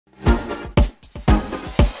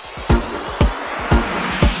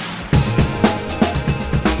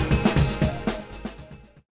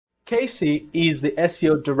Casie is the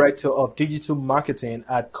SEO Director of Digital Marketing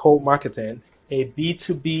at 𝗀𝗏, a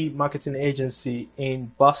B2B marketing agency in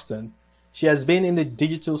Boston. She has been in the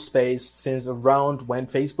digital space since around when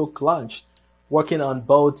Facebook launched, working on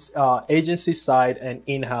both agency side and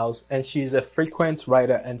in-house, and she is a frequent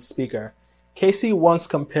writer and speaker. Casie once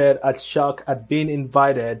compared at shock at being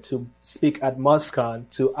invited to speak at MozCon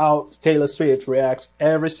to how Taylor Swift reacts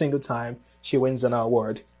every single time she wins an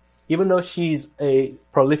award. Even though she's a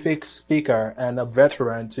prolific speaker and a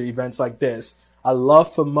veteran to events like this, her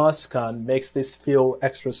love for MozCon makes this feel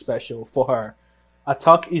extra special for her. Our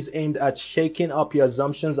talk is aimed at shaking up your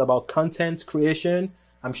assumptions about content creation.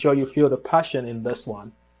 I'm sure you feel the passion in this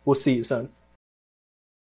one. We'll see you soon.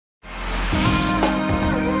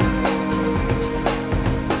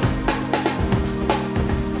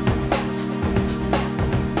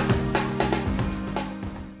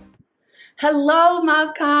 Hello,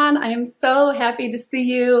 MozCon. I am so happy to see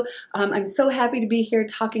you. I'm so happy to be here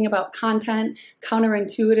talking about content,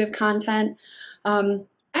 counterintuitive content.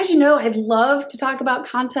 As you know, I'd love to talk about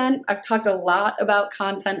content. I've talked a lot about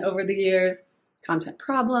content over the years. Content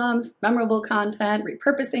problems, memorable content,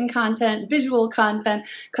 repurposing content, visual content,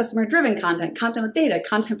 customer-driven content, content with data,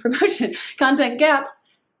 content promotion, content gaps,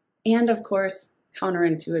 and of course,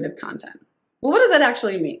 counterintuitive content. Well, what does that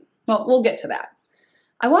actually mean? Well, we'll get to that.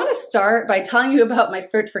 I want to start by telling you about my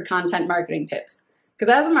search for content marketing tips, because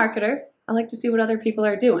as a marketer, I like to see what other people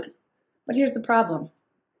are doing. But here's the problem.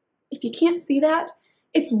 If you can't see that,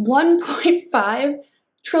 it's 1.5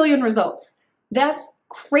 trillion results. That's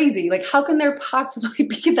crazy. Like, how can there possibly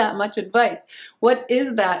be that much advice? What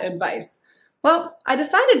is that advice? Well, I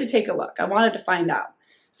decided to take a look. I wanted to find out.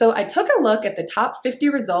 So I took a look at the top 50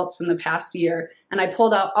 results from the past year, and I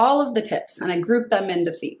pulled out all of the tips, and I grouped them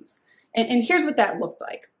into themes. And here's what that looked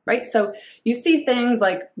like, right? So you see things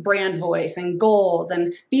like brand voice and goals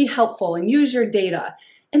and be helpful and use your data.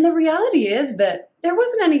 And the reality is that there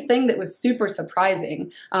wasn't anything that was super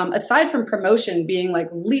surprising, aside from promotion being like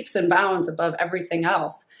leaps and bounds above everything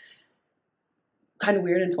else. Kind of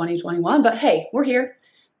weird in 2021, but hey, we're here.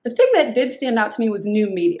 The thing that did stand out to me was new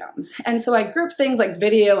mediums. And so I grouped things like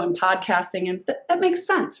video and podcasting, and that makes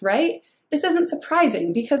sense, right? This isn't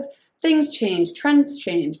surprising because things change, trends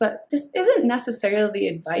change, but this isn't necessarily the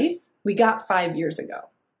advice we got 5 years ago,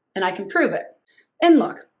 and I can prove it. And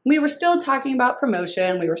look, we were still talking about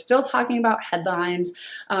promotion, we were still talking about headlines,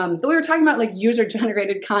 but we were talking about like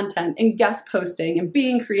user-generated content and guest posting and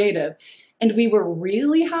being creative, and we were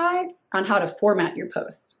really high on how to format your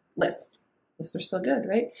post lists. Those are still good,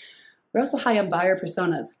 right? We're also high on buyer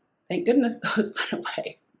personas. Thank goodness those went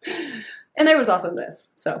away. And there was also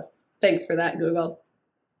this, so thanks for that, Google.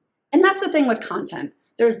 And that's the thing with content.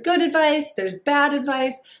 There's good advice, there's bad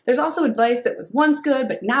advice, there's also advice that was once good,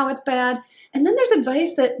 but now it's bad. And then there's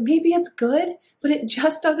advice that maybe it's good, but it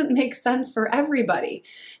just doesn't make sense for everybody.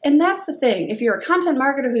 And that's the thing. If you're a content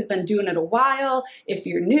marketer who's been doing it a while, if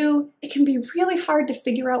you're new, it can be really hard to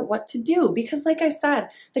figure out what to do because like I said,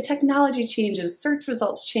 the technology changes, search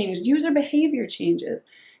results change, user behavior changes.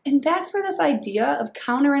 And that's where this idea of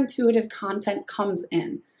counterintuitive content comes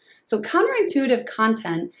in. So counterintuitive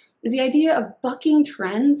content is the idea of bucking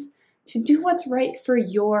trends to do what's right for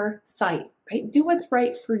your site, right? Do what's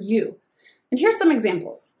right for you. And here's some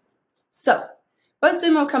examples. So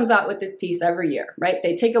BuzzSumo comes out with this piece every year, right?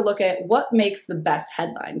 They take a look at what makes the best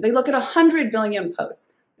headlines. They look at 100 billion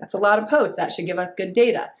posts. That's a lot of posts. That should give us good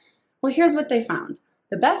data. Well, here's what they found.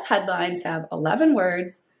 The best headlines have 11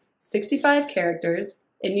 words, 65 characters,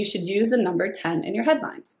 and you should use the number 10 in your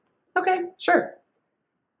headlines. Okay, sure.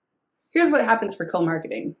 Here's what happens for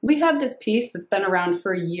co-marketing. We have this piece that's been around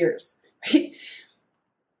for years, right?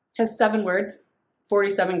 Has 7 words,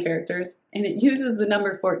 47 characters, and it uses the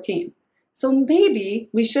number 14. So maybe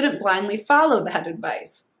we shouldn't blindly follow that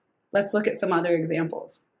advice. Let's look at some other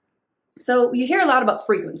examples. So you hear a lot about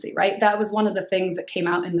frequency, right? That was one of the things that came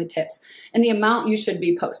out in the tips, and the amount you should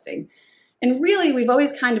be posting. And really, we've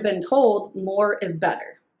always kind of been told more is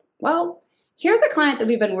better. Well, here's a client that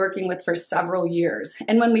we've been working with for several years.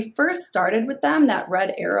 And when we first started with them, that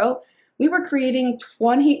red arrow, we were creating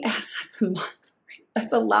 20 assets a month. Right?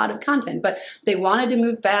 That's a lot of content, but they wanted to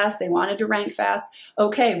move fast. They wanted to rank fast.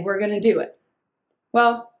 Okay, we're going to do it.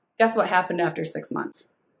 Well, guess what happened after 6 months?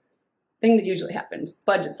 Thing that usually happens.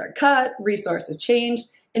 Budgets are cut, resources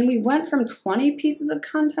changed, and we went from 20 pieces of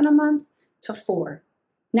content a month to 4.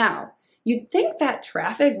 Now, you'd think that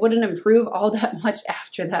traffic wouldn't improve all that much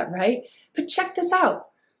after that, right? But check this out.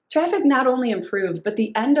 Traffic not only improved, but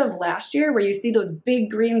the end of last year where you see those big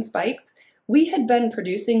green spikes, we had been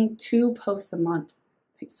producing 2 posts a month.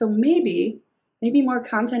 So maybe more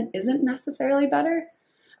content isn't necessarily better.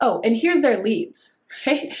 Oh, and here's their leads,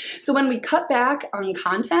 right? So when we cut back on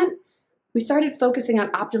content, we started focusing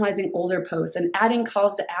on optimizing older posts and adding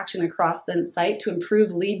calls to action across the site to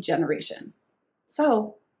improve lead generation.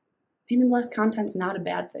 So maybe less content's not a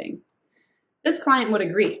bad thing. This client would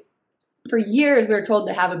agree. For years, we were told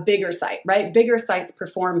to have a bigger site, right? Bigger sites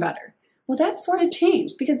perform better. Well, that's sort of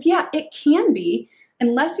changed because yeah, it can be,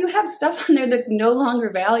 unless you have stuff on there that's no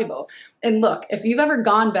longer valuable. And look, if you've ever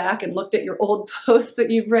gone back and looked at your old posts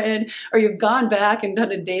that you've written, or you've gone back and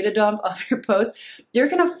done a data dump of your posts, you're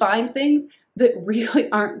gonna find things that really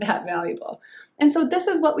aren't that valuable. And so this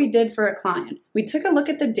is what we did for a client. We took a look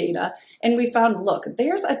at the data and we found, look,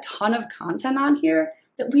 there's a ton of content on here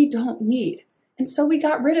that we don't need. And so we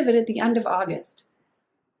got rid of it at the end of August.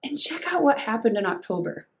 And check out what happened in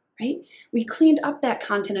October, right? We cleaned up that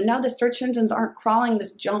content and now the search engines aren't crawling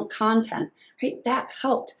this junk content, right? That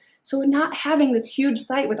helped. So not having this huge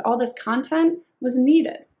site with all this content was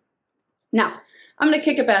needed. Now, I'm gonna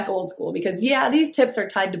kick it back old school because yeah, these tips are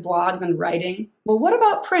tied to blogs and writing. Well, what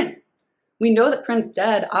about print? We know that print's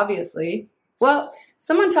dead, obviously. Well,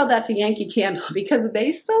 someone tell that to Yankee Candle because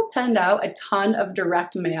they still send out a ton of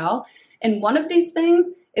direct mail. And one of these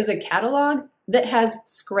things is a catalog that has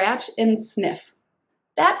scratch and sniff.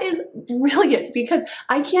 That is brilliant because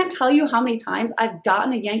I can't tell you how many times I've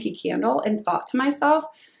gotten a Yankee Candle and thought to myself,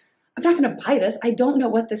 I'm not gonna buy this. I don't know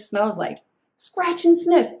what this smells like. Scratch and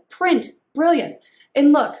sniff, print, brilliant.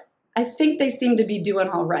 And look, I think they seem to be doing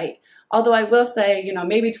all right. Although I will say, you know,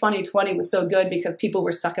 maybe 2020 was so good because people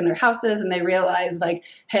were stuck in their houses and they realized like,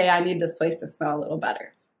 hey, I need this place to smell a little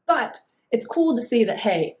better. But it's cool to see that,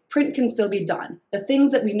 hey, print can still be done. The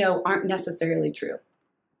things that we know aren't necessarily true.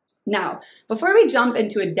 Now, before we jump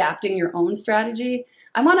into adapting your own strategy,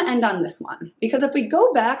 I want to end on this one. Because if we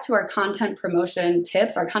go back to our content promotion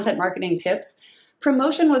tips, our content marketing tips,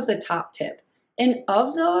 promotion was the top tip. And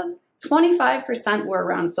of those, 25% were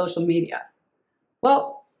around social media.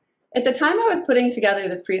 Well, at the time I was putting together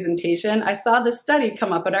this presentation, I saw this study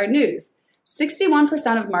come up in our news.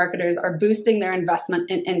 61% of marketers are boosting their investment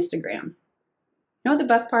in Instagram. You know what the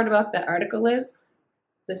best part about that article is?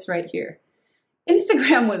 This right here.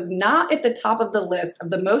 Instagram was not at the top of the list of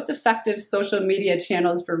the most effective social media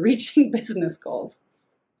channels for reaching business goals.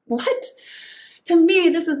 What? To me,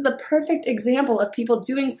 this is the perfect example of people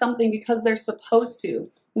doing something because they're supposed to.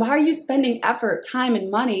 Why are you spending effort, time, and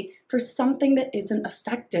money for something that isn't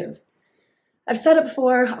effective? I've said it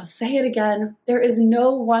before, I'll say it again, there is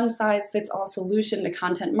no one-size-fits-all solution to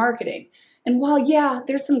content marketing. And while, yeah,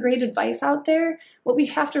 there's some great advice out there, what we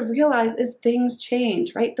have to realize is things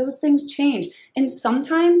change, right? Those things change. And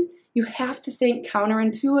sometimes you have to think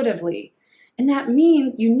counterintuitively. And that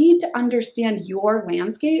means you need to understand your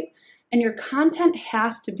landscape and your content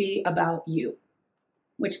has to be about you.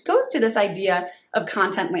 Which goes to this idea of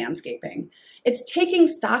content landscaping. It's taking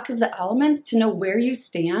stock of the elements to know where you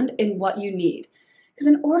stand and what you need. Because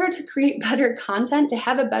in order to create better content, to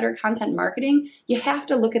have a better content marketing, you have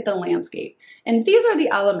to look at the landscape. And these are the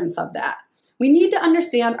elements of that. We need to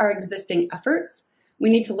understand our existing efforts.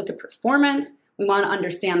 We need to look at performance. We want to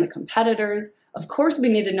understand the competitors. Of course, we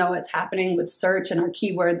need to know what's happening with search and our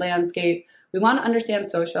keyword landscape. We want to understand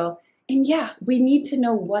social. And yeah, we need to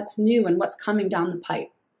know what's new and what's coming down the pipe.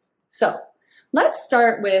 So let's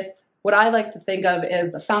start with what I like to think of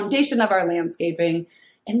as the foundation of our landscaping,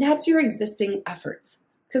 and that's your existing efforts.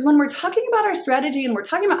 Because when we're talking about our strategy and we're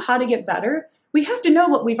talking about how to get better, we have to know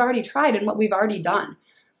what we've already tried and what we've already done.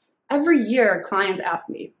 Every year, clients ask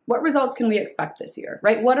me, what results can we expect this year,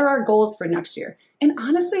 right? What are our goals for next year? And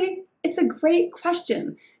honestly, it's a great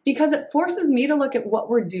question because it forces me to look at what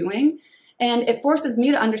we're doing and it forces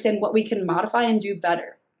me to understand what we can modify and do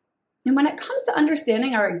better. And when it comes to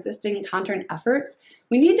understanding our existing content efforts,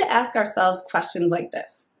 we need to ask ourselves questions like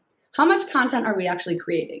this. How much content are we actually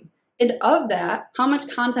creating? And of that, how much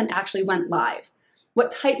content actually went live?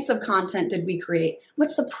 What types of content did we create?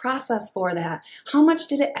 What's the process for that? How much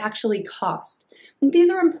did it actually cost? And these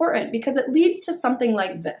are important because it leads to something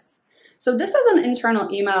like this. So this is an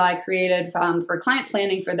internal email I created for client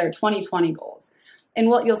planning for their 2020 goals. And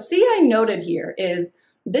what you'll see I noted here is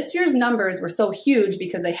this year's numbers were so huge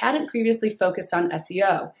because they hadn't previously focused on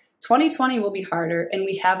SEO. 2020 will be harder and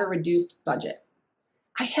we have a reduced budget.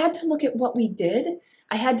 I had to look at what we did,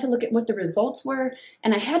 I had to look at what the results were,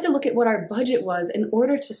 and I had to look at what our budget was in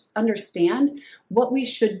order to understand what we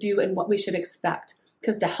should do and what we should expect.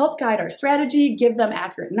 Because to help guide our strategy, give them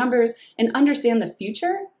accurate numbers, and understand the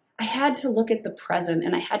future, I had to look at the present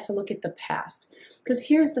and I had to look at the past. Because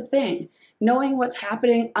here's the thing, knowing what's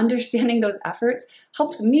happening, understanding those efforts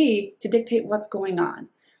helps me to dictate what's going on.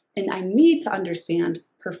 And I need to understand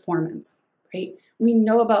performance, right? We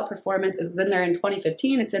know about performance. It was in there in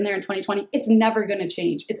 2015. It's in there in 2020. It's never going to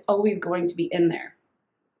change. It's always going to be in there.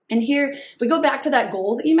 And here, if we go back to that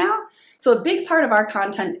goals email, so a big part of our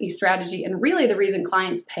content strategy, and really the reason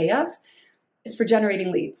clients pay us, is for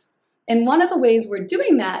generating leads. And one of the ways we're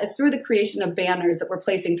doing that is through the creation of banners that we're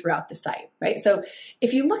placing throughout the site, right? So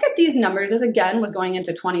if you look at these numbers, as again was going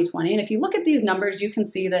into 2020, and if you look at these numbers, you can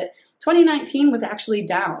see that 2019 was actually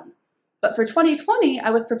down. But for 2020, I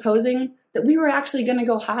was proposing that we were actually going to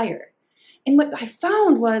go higher. And what I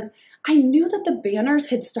found was I knew that the banners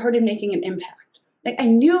had started making an impact. Like I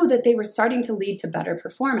knew that they were starting to lead to better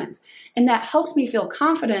performance. And that helped me feel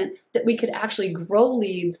confident that we could actually grow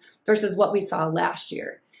leads versus what we saw last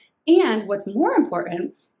year. And what's more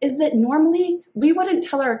important is that normally we wouldn't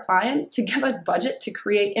tell our clients to give us budget to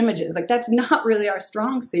create images. Like that's not really our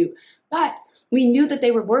strong suit, but we knew that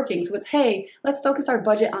they were working. So it's, hey, let's focus our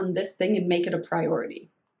budget on this thing and make it a priority.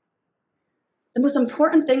 The most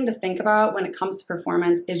important thing to think about when it comes to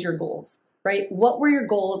performance is your goals, right? What were your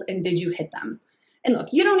goals and did you hit them? And look,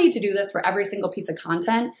 you don't need to do this for every single piece of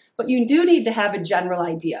content, but you do need to have a general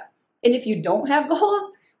idea. And if you don't have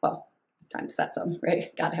goals, well, it's time to set some, right?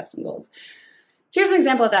 Gotta have some goals. Here's an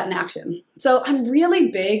example of that in action. So I'm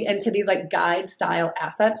really big into these like guide style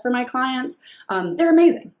assets for my clients. They're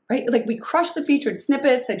amazing, right? Like we crush the featured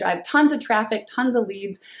snippets, they drive tons of traffic, tons of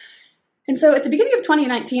leads. And so at the beginning of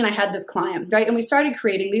 2019, I had this client, right? And we started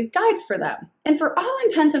creating these guides for them. And for all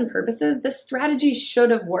intents and purposes, this strategy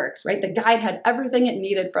should have worked, right? The guide had everything it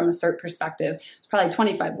needed from a SERP perspective. It's probably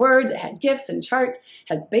 25 words, it had GIFs and charts,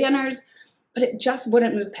 has banners, but it just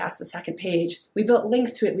wouldn't move past the second page. We built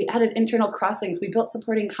links to it, we added internal crosslinks, we built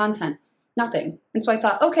supporting content, nothing. And so I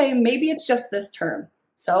thought, okay, maybe it's just this term.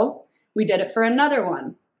 So we did it for another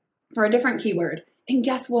one, for a different keyword. And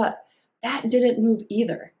guess what? That didn't move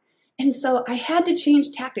either. And so I had to change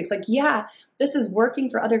tactics. Like, yeah, this is working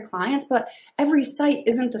for other clients, but every site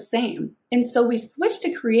isn't the same. And so we switched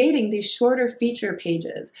to creating these shorter feature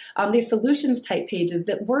pages, these solutions type pages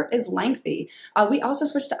that weren't as lengthy. We also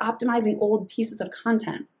switched to optimizing old pieces of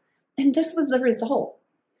content. And this was the result.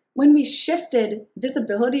 When we shifted,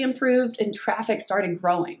 visibility improved and traffic started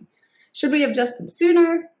growing. Should we have adjusted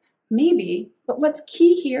sooner? Maybe, but what's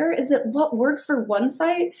key here is that what works for one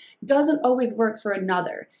site doesn't always work for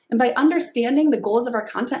another. And by understanding the goals of our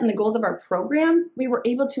content and the goals of our program, we were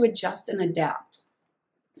able to adjust and adapt.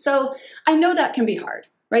 So I know that can be hard,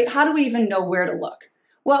 right? How do we even know where to look?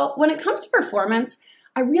 Well, when it comes to performance,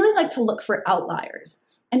 I really like to look for outliers.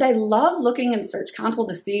 And I love looking in Search Console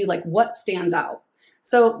to see like what stands out.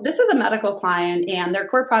 So this is a medical client and their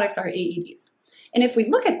core products are AEDs. And if we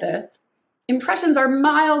look at this, impressions are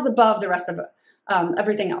miles above the rest of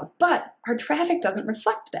everything else, but our traffic doesn't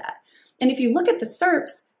reflect that. And if you look at the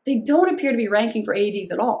SERPs, they don't appear to be ranking for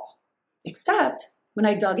AEDs at all, except when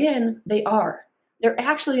I dug in, they are. They're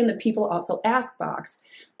actually in the people also ask box.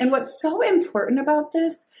 And what's so important about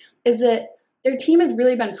this is that their team has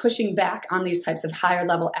really been pushing back on these types of higher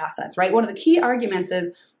level assets, right? One of the key arguments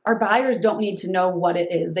is our buyers don't need to know what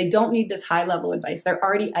it is. They don't need this high level advice. They're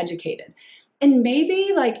already educated. And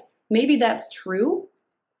maybe that's true,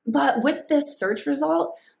 but with this search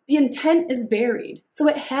result, the intent is varied. So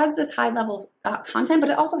it has this high level content, but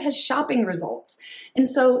it also has shopping results. And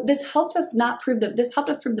so this helped us prove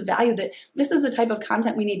the value that this is the type of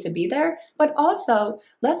content we need to be there, but also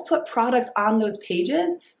let's put products on those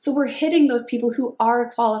pages so we're hitting those people who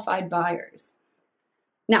are qualified buyers.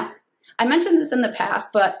 Now, I mentioned this in the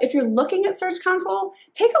past, but if you're looking at Search Console,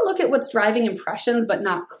 take a look at what's driving impressions but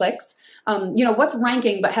not clicks. What's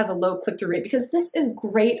ranking but has a low click-through rate, because this is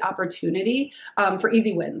great opportunity for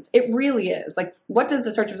easy wins. It really is. Like, what does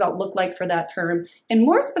the search result look like for that term? And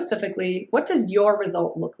more specifically, what does your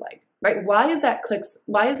result look like? Right? Why is that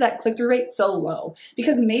click-through rate so low?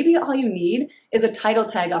 Because maybe all you need is a title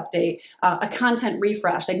tag update, a content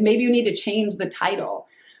refresh. Like maybe you need to change the title.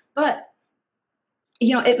 But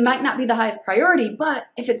it might not be the highest priority, but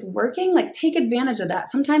if it's working, like take advantage of that.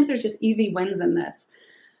 Sometimes there's just easy wins in this.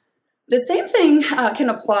 The same thing can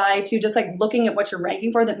apply to just like looking at what you're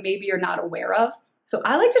ranking for that maybe you're not aware of. So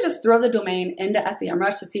I like to just throw the domain into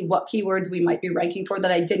SEMrush to see what keywords we might be ranking for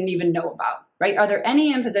that I didn't even know about, right? Are there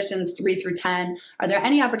any in positions 3 through 10? Are there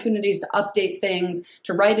any opportunities to update things,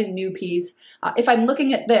 to write a new piece? If I'm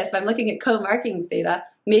looking at this, if I'm looking at co-marketings data,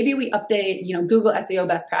 maybe we update, Google SEO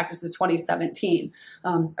best practices 2017.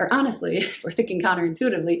 Or honestly, if we're thinking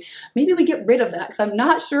counterintuitively, maybe we get rid of that because I'm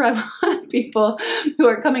not sure I want people who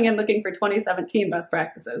are coming in looking for 2017 best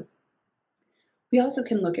practices. We also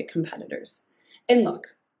can look at competitors. And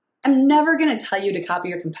look, I'm never going to tell you to copy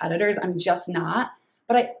your competitors. I'm just not.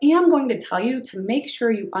 But I am going to tell you to make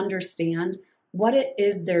sure you understand what it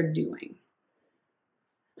is they're doing.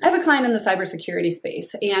 I have a client in the cybersecurity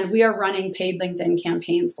space, and we are running paid LinkedIn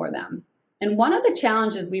campaigns for them. And one of the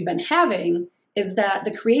challenges we've been having is that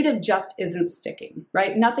the creative just isn't sticking,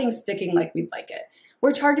 right? Nothing's sticking like we'd like it.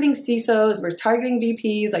 We're targeting CISOs, we're targeting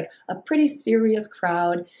VPs, like a pretty serious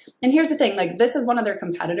crowd. And here's the thing, like this is one of their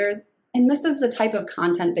competitors, and this is the type of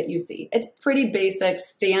content that you see. It's pretty basic,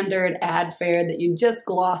 standard ad fare that you just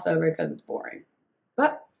gloss over because it's boring.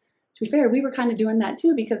 But to be fair, we were kind of doing that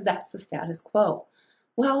too because that's the status quo.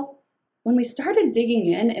 Well, when we started digging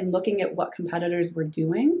in and looking at what competitors were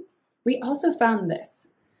doing, we also found this.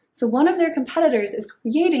 So one of their competitors is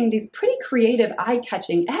creating these pretty creative,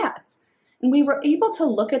 eye-catching ads. And we were able to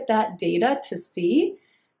look at that data to see,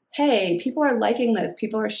 hey, people are liking this,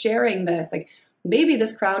 people are sharing this, like maybe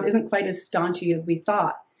this crowd isn't quite as staunchy as we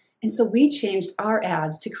thought. And so we changed our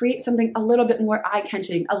ads to create something a little bit more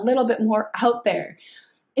eye-catching, a little bit more out there.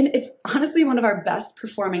 And it's honestly one of our best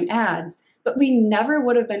performing ads, but we never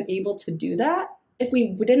would have been able to do that if we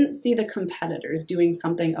didn't see the competitors doing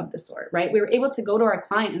something of the sort, right? We were able to go to our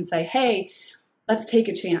client and say, hey, let's take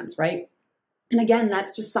a chance, right? And again,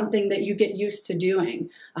 that's just something that you get used to doing.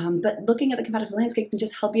 But looking at the competitive landscape can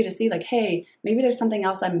just help you to see like, hey, maybe there's something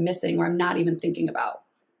else I'm missing or I'm not even thinking about.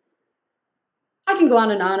 I can go on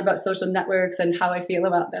and on about social networks and how I feel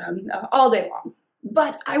about them all day long.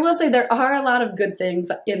 But I will say there are a lot of good things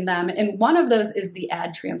in them. And one of those is the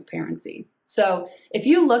ad transparency. So if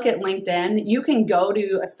you look at LinkedIn, you can go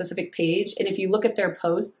to a specific page. And if you look at their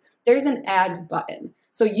posts, there's an ads button.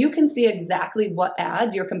 So you can see exactly what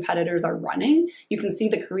ads your competitors are running. You can see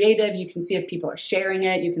the creative. You can see if people are sharing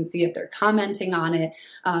it. You can see if they're commenting on it.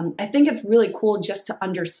 I think it's really cool just to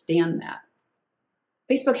understand that.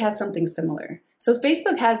 Facebook has something similar. So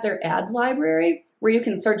Facebook has their ads library where you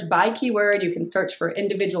can search by keyword. You can search for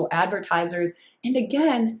individual advertisers. And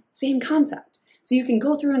again, same concept. So you can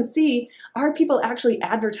go through and see, are people actually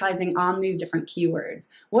advertising on these different keywords?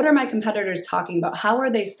 What are my competitors talking about? How are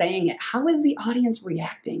they saying it? How is the audience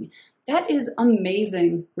reacting? That is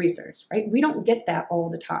amazing research, right? We don't get that all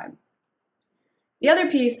the time. The other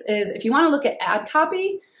piece is if you want to look at ad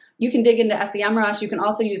copy, you can dig into SEMrush. You can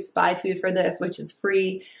also use SpyFu for this, which is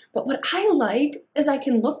free. But what I like is I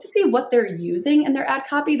can look to see what they're using in their ad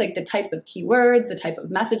copy, like the types of keywords, the type of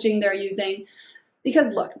messaging they're using.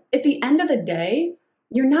 Because look, at the end of the day,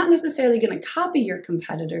 you're not necessarily going to copy your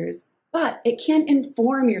competitors, but it can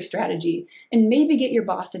inform your strategy and maybe get your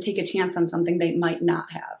boss to take a chance on something they might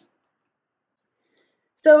not have.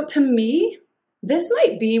 So to me, this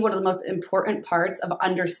might be one of the most important parts of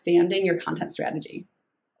understanding your content strategy,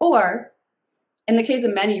 or in the case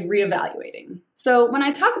of many, reevaluating. So when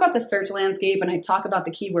I talk about the search landscape and I talk about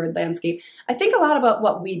the keyword landscape, I think a lot about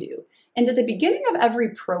what we do. And at the beginning of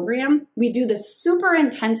every program, we do this super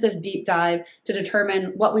intensive deep dive to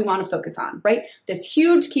determine what we want to focus on, right? This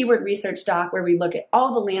huge keyword research doc where we look at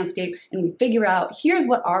all the landscape and we figure out here's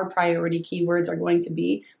what our priority keywords are going to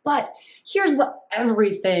be, but here's what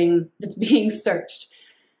everything that's being searched.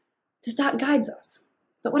 This doc guides us.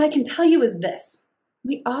 But what I can tell you is this.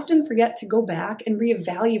 We often forget to go back and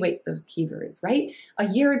reevaluate those keywords, right? A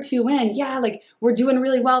year or two in, yeah, like we're doing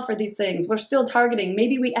really well for these things. We're still targeting.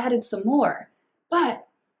 Maybe we added some more. But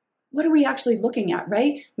what are we actually looking at,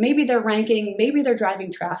 right? Maybe they're ranking, maybe they're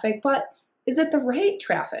driving traffic, but is it the right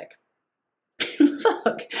traffic?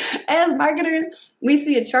 Look, as marketers, we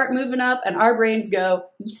see a chart moving up and our brains go,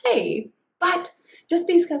 yay. But just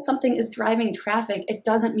because something is driving traffic, it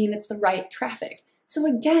doesn't mean it's the right traffic. So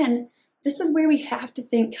again, this is where we have to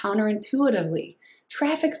think counterintuitively.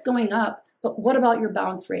 Traffic's going up, but what about your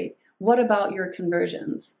bounce rate? What about your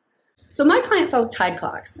conversions? So my client sells Tide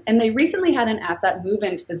clocks, and they recently had an asset move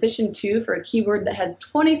into position 2 for a keyword that has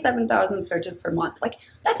 27,000 searches per month. Like,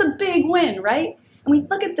 that's a big win, right? And we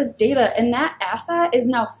look at this data, and that asset is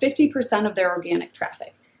now 50% of their organic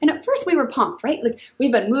traffic. And at first we were pumped, right? Like,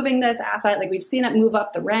 we've been moving this asset, like we've seen it move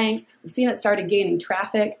up the ranks, we've seen it started gaining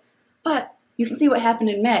traffic, but you can see what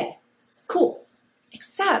happened in May. Cool.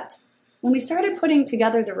 Except when we started putting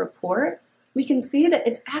together the report, we can see that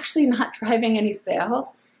it's actually not driving any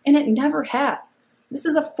sales, and it never has. This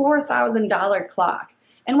is a $4,000 clock.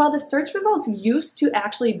 And while the search results used to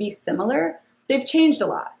actually be similar, they've changed a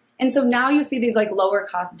lot. And so now you see these like lower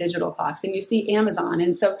cost digital clocks and you see Amazon.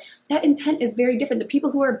 And so that intent is very different. The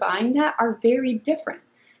people who are buying that are very different.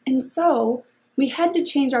 And so we had to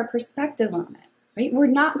change our perspective on it. Right? We're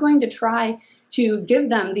not going to try to give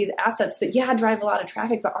them these assets that, yeah, drive a lot of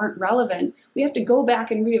traffic but aren't relevant. We have to go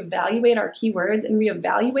back and reevaluate our keywords and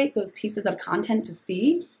reevaluate those pieces of content to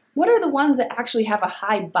see what are the ones that actually have a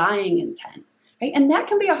high buying intent. Right? And that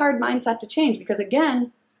can be a hard mindset to change because,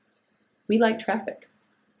 again, We like traffic.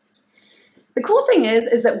 The cool thing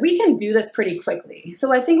is that we can do this pretty quickly.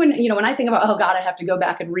 So I think when I think about, oh God, I have to go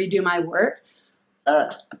back and redo my work,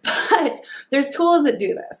 but there's tools that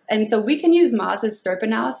do this. And so we can use Moz's SERP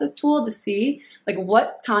analysis tool to see like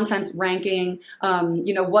what content's ranking,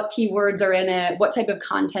 what keywords are in it, what type of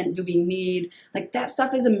content do we need. Like that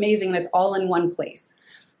stuff is amazing and it's all in one place.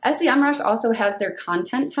 SEMrush also has their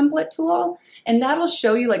content template tool, and that'll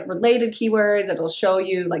show you like related keywords. It'll show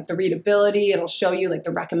you like the readability. It'll show you like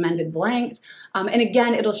the recommended length. And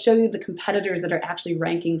again, it'll show you the competitors that are actually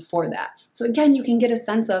ranking for that. So again, you can get a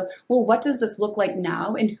sense of, well, what does this look like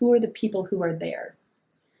now and who are the people who are there?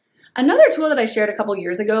 Another tool that I shared a couple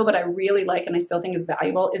years ago, but I really like and I still think is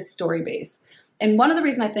valuable is Storybase. And one of the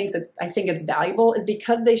reasons I think it's valuable is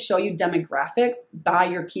because they show you demographics by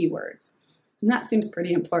your keywords. And that seems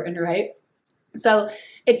pretty important, right? So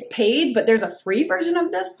it's paid, but there's a free version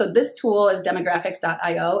of this. So this tool is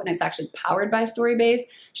demographics.io, and it's actually powered by Storybase.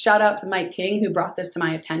 Shout out to Mike King, who brought this to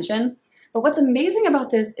my attention. But what's amazing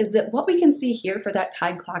about this is that what we can see here for that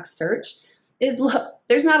Tide Clock search is, look,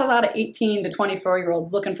 there's not a lot of 18 to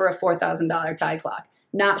 24-year-olds looking for a $4,000 Tide Clock.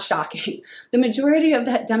 Not shocking. The majority of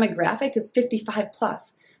that demographic is 55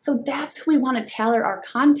 plus. So that's who we want to tailor our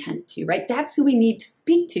content to, right? That's who we need to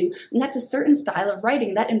speak to. And that's a certain style of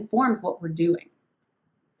writing that informs what we're doing.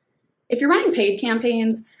 If you're running paid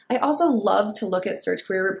campaigns, I also love to look at search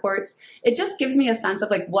query reports. It just gives me a sense of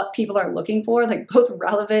like what people are looking for, like both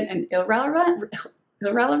relevant and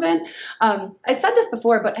irrelevant. I said this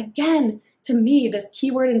before, but again, to me, this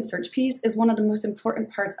keyword and search piece is one of the most important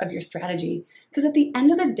parts of your strategy. Because at the end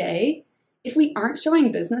of the day, if we aren't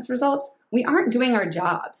showing business results, we aren't doing our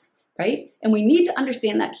jobs, right? And we need to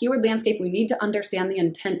understand that keyword landscape. We need to understand the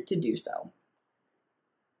intent to do so.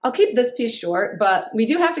 I'll keep this piece short, but we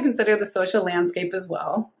do have to consider the social landscape as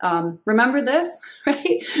well. Remember this,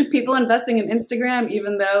 right? People investing in Instagram,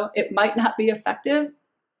 even though it might not be effective,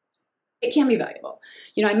 it can be valuable.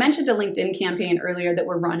 I mentioned a LinkedIn campaign earlier that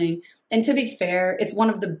we're running. And to be fair, it's one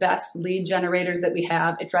of the best lead generators that we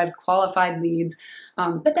have. It drives qualified leads.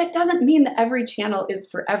 But that doesn't mean that every channel is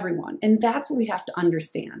for everyone. And that's what we have to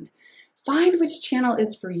understand. Find which channel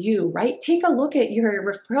is for you, right? Take a look at your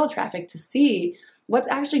referral traffic to see what's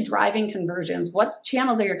actually driving conversions. What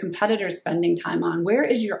channels are your competitors spending time on? Where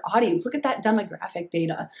is your audience? Look at that demographic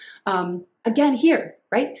data. Again, here,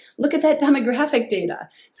 right? Look at that demographic data.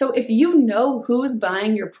 So if you know who's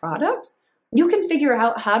buying your product, you can figure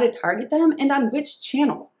out how to target them and on which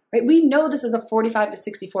channel, right? We know this is a 45 to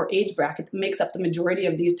 64 age bracket that makes up the majority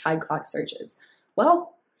of these Tide Clock searches.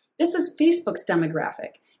 Well, this is Facebook's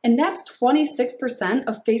demographic, and that's 26%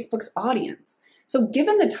 of Facebook's audience. So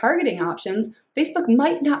given the targeting options, Facebook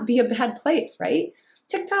might not be a bad place, right?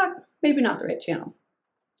 TikTok, maybe not the right channel.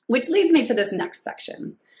 Which leads me to this next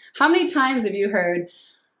section. How many times have you heard,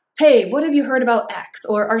 hey, what have you heard about X?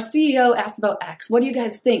 Or our CEO asked about X. What do you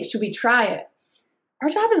guys think? Should we try it? Our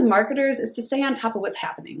job as marketers is to stay on top of what's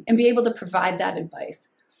happening and be able to provide that advice.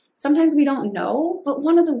 Sometimes we don't know, but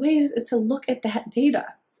one of the ways is to look at that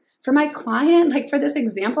data. For my client, like for this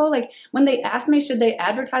example, like when they asked me, should they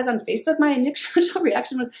advertise on Facebook? My initial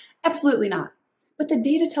reaction was absolutely not. But the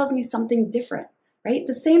data tells me something different, right?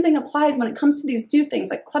 The same thing applies when it comes to these new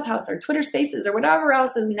things like Clubhouse or Twitter Spaces or whatever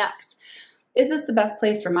else is next. Is this the best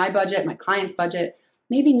place for my budget, my client's budget?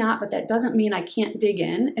 Maybe not, but that doesn't mean I can't dig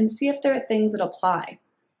in and see if there are things that apply.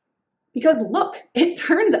 Because look, it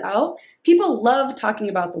turns out people love talking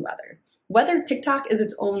about the weather. Weather TikTok is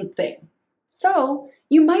its own thing. So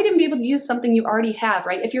you might even be able to use something you already have,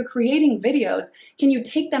 right? If you're creating videos, can you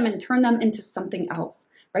take them and turn them into something else,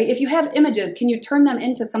 right? If you have images, can you turn them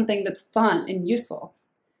into something that's fun and useful?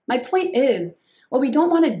 My point is, while we don't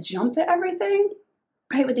want to jump at everything,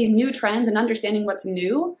 right, with these new trends and understanding what's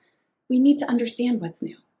new, we need to understand what's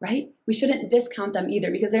new, right? We shouldn't discount them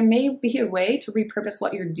either because there may be a way to repurpose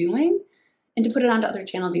what you're doing and to put it onto other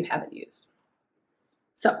channels you haven't used.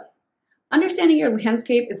 So, understanding your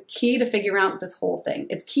landscape is key to figure out this whole thing.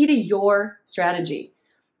 It's key to your strategy.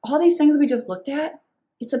 All these things we just looked at,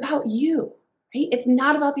 it's about you, right? It's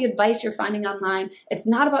not about the advice you're finding online. It's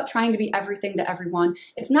not about trying to be everything to everyone.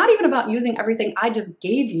 It's not even about using everything I just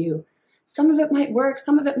gave you. Some of it might work,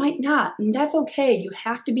 some of it might not, and that's okay. You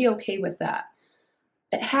have to be okay with that.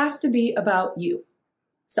 It has to be about you.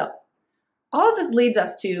 So, all of this leads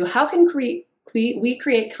us to how can we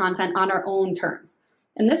create content on our own terms?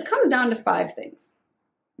 And this comes down to 5 things.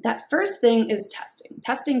 That first thing is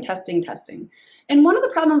testing. And one of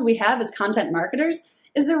the problems we have as content marketers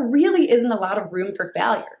is there really isn't a lot of room for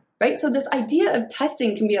failure, right? So this idea of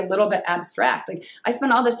testing can be a little bit abstract. Like I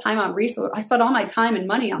spent all this time on research, I spent all my time and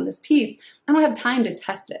money on this piece. I don't have time to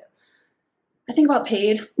test it.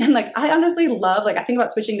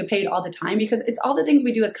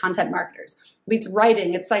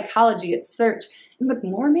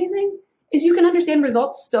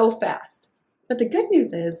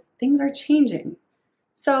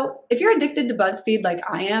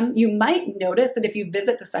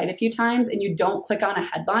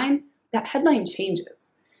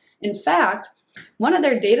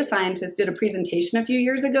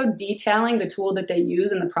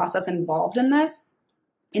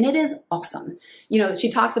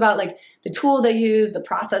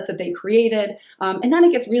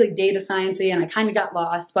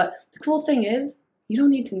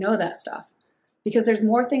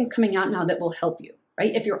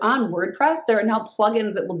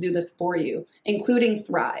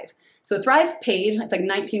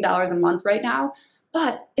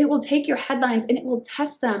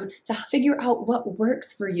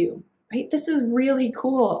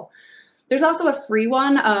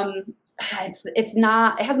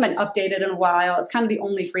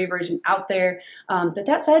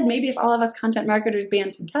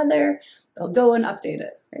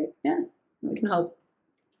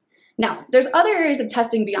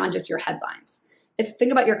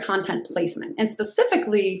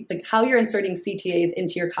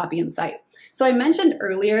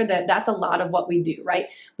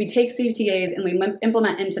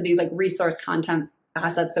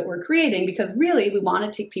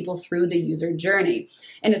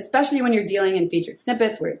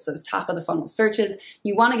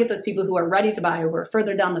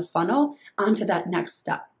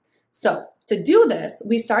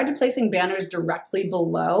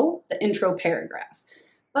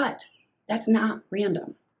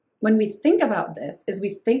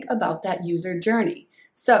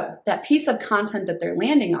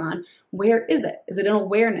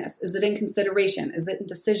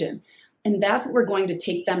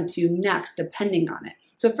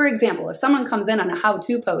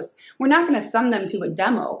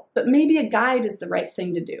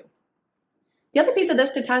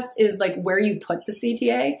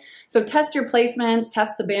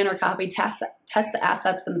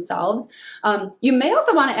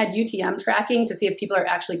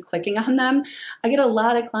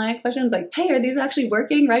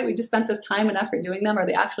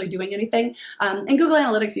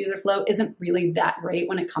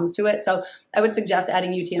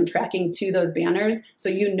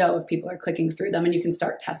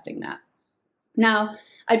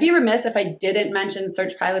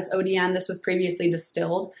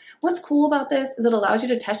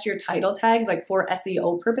 for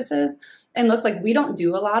SEO purposes. And look, like we don't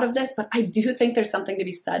do a lot of this, but I do think there's something to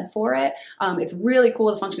be said for it. It's really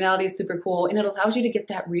cool. The functionality is super cool, and it allows you to get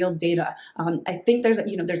that real data. I think there's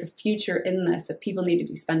a future in this that people need to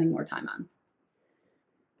be spending more time on.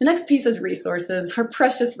 The next piece is resources, our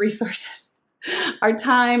precious resources, our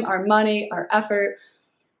time, our money, our effort.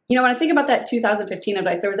 You know, when I think about that 2015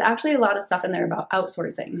 advice, there was actually a lot of stuff in there about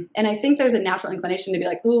outsourcing. And I think there's a natural inclination to be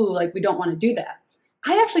like, ooh, like we don't want to do that.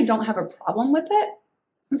 I actually don't have a problem with it,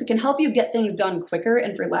 because it can help you get things done quicker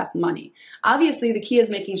and for less money. Obviously, the key is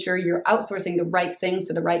making sure you're outsourcing the right things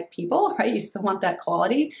to the right people, right? You still want that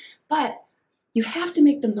quality, but you have to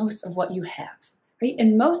make the most of what you have, right?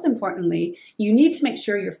 And most importantly, you need to make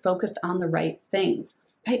sure you're focused on the right things.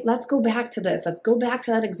 Right, let's go back to this. Let's go back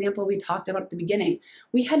to that example we talked about at the beginning.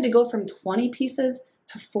 We had to go from 20 pieces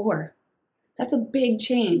to 4. That's a big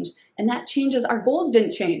change. And that changes, our goals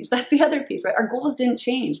didn't change. That's the other piece, right? Our goals didn't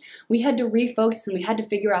change. We had to refocus, and we had to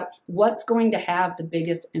figure out what's going to have the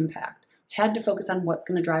biggest impact. We had to focus on what's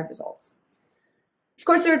going to drive results. Of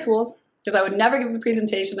course, there are tools, because I would never give a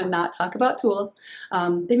presentation and not talk about tools.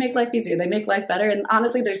 They make life easier. They make life better. And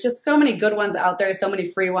honestly, there's just so many good ones out there, so many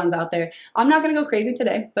free ones out there. I'm not going to go crazy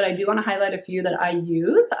today, but I do want to highlight a few that I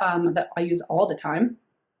use all the time.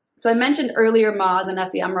 So I mentioned earlier, Moz and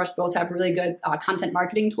SEMrush both have really good content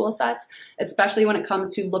marketing tool sets, especially when it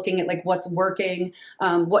comes to looking at like what's working,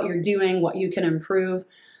 what you're doing, what you can improve.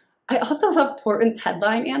 I also love Portland's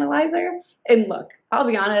headline analyzer. And look, I'll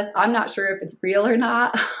be honest, I'm not sure if it's real or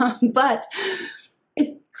not, but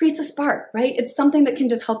it creates a spark, right? It's something that can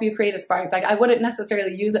just help you create a spark. Like I wouldn't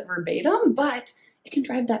necessarily use it verbatim, but it can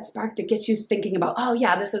drive that spark that gets you thinking about, oh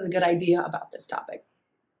yeah, this is a good idea about this topic.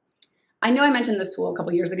 I know I mentioned this tool a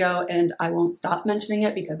couple years ago, and I won't stop mentioning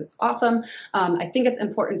it because it's awesome. I think it's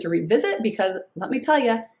important to revisit because, let me tell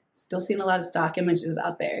you, still seeing a lot of stock images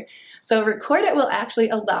out there. So Record It will actually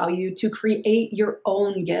allow you to create your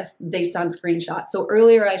own GIF based on screenshots. So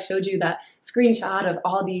earlier I showed you that screenshot of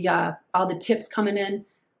all the tips coming in.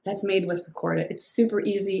 that's made with Record It. It's super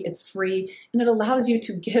easy, it's free, and it allows you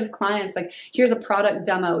to give clients, like, here's a product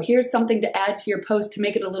demo, here's something to add to your post to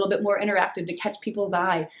make it a little bit more interactive, to catch people's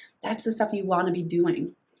eye. That's the stuff you want to be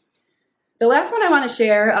doing. The last one I want to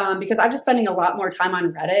share, because I'm just spending a lot more time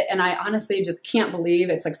on Reddit, and I honestly just can't believe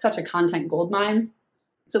it's like such a content goldmine.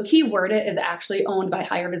 So Keyword It is actually owned by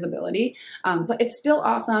Higher Visibility, but it's still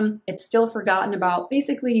awesome. It's still forgotten about.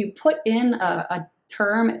 Basically, you put in a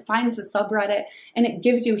term, it finds the subreddit, and it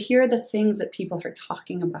gives you, here are the things that people are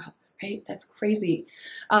talking about, right? That's crazy.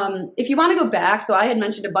 If you want to go back, so I had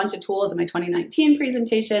mentioned a bunch of tools in my 2019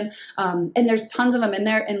 presentation, and there's tons of them in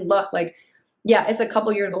there, and look, like, yeah, it's a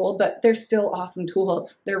couple years old, but they're still awesome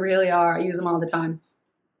tools. There really are. I use them all the time.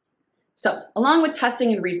 So along with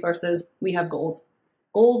testing and resources, we have goals.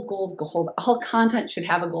 Goals, goals, goals. All content should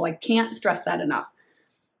have a goal. I can't stress that enough.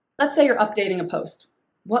 Let's say you're updating a post.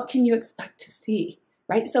 What can you expect to see,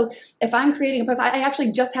 right? So if I'm creating a post, I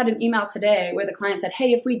actually just had an email today where the client said,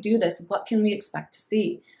 hey, if we do this, what can we expect to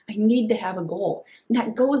see? I need to have a goal. And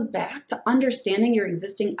that goes back to understanding your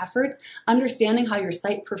existing efforts, understanding how your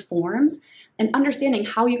site performs, and understanding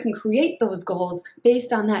how you can create those goals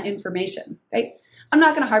based on that information, right? I'm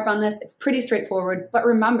not going to harp on this. It's pretty straightforward, but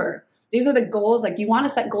remember, these are the goals. Like, you want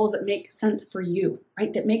to set goals that make sense for you,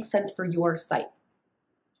 right? That make sense for your site.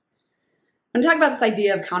 When I talk about this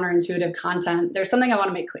idea of counterintuitive content, there's something I want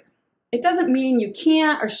to make clear. It doesn't mean you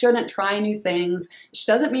can't or shouldn't try new things. It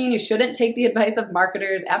doesn't mean you shouldn't take the advice of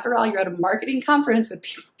marketers. After all, you're at a marketing conference with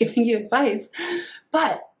people giving you advice.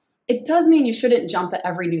 But it does mean you shouldn't jump at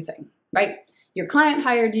every new thing, right? Your client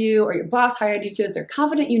hired you or your boss hired you because they're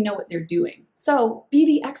confident you know what they're doing. So be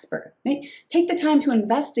the expert, right? Take the time to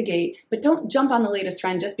investigate, but don't jump on the latest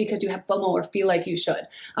trend just because you have FOMO or feel like you should.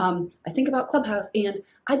 I think about Clubhouse, and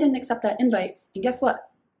I didn't accept that invite. And guess what?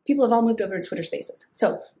 People have all moved over to Twitter Spaces.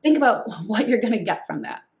 So think about what you're going to get from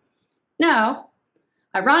that. Now,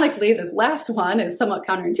 ironically, this last one is somewhat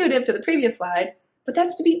counterintuitive to the previous slide, but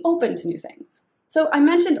that's to be open to new things. So I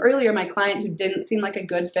mentioned earlier my client who didn't seem like a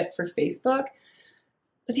good fit for Facebook,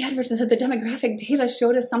 but the demographic data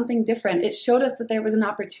showed us something different. It showed us that there was an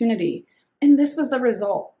opportunity, and this was the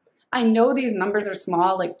result. I know these numbers are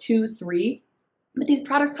small, like 2, 3, but these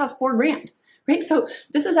products cost $4 grand, right? So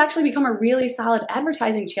this has actually become a really solid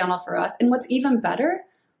advertising channel for us. And what's even better,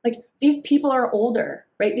 like, these people are older,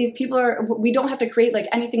 right? These people are, we don't have to create like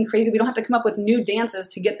anything crazy. We don't have to come up with new dances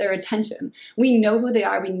to get their attention. We know who they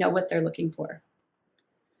are. We know what they're looking for.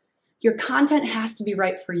 Your content has to be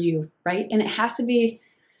right for you, right? And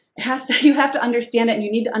you have to understand it, and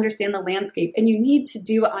you need to understand the landscape, and you need to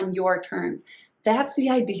do it on your terms. That's the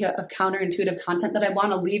idea of counterintuitive content that I want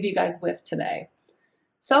to leave you guys with today.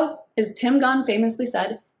 So, as Tim Gunn famously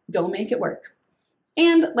said, go make it work.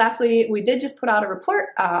 And lastly, we did just put out a report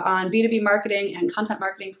on B2B marketing and content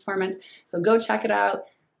marketing performance, so go check it out.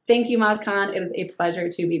 Thank you, MozCon. It is a pleasure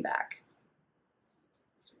to be back.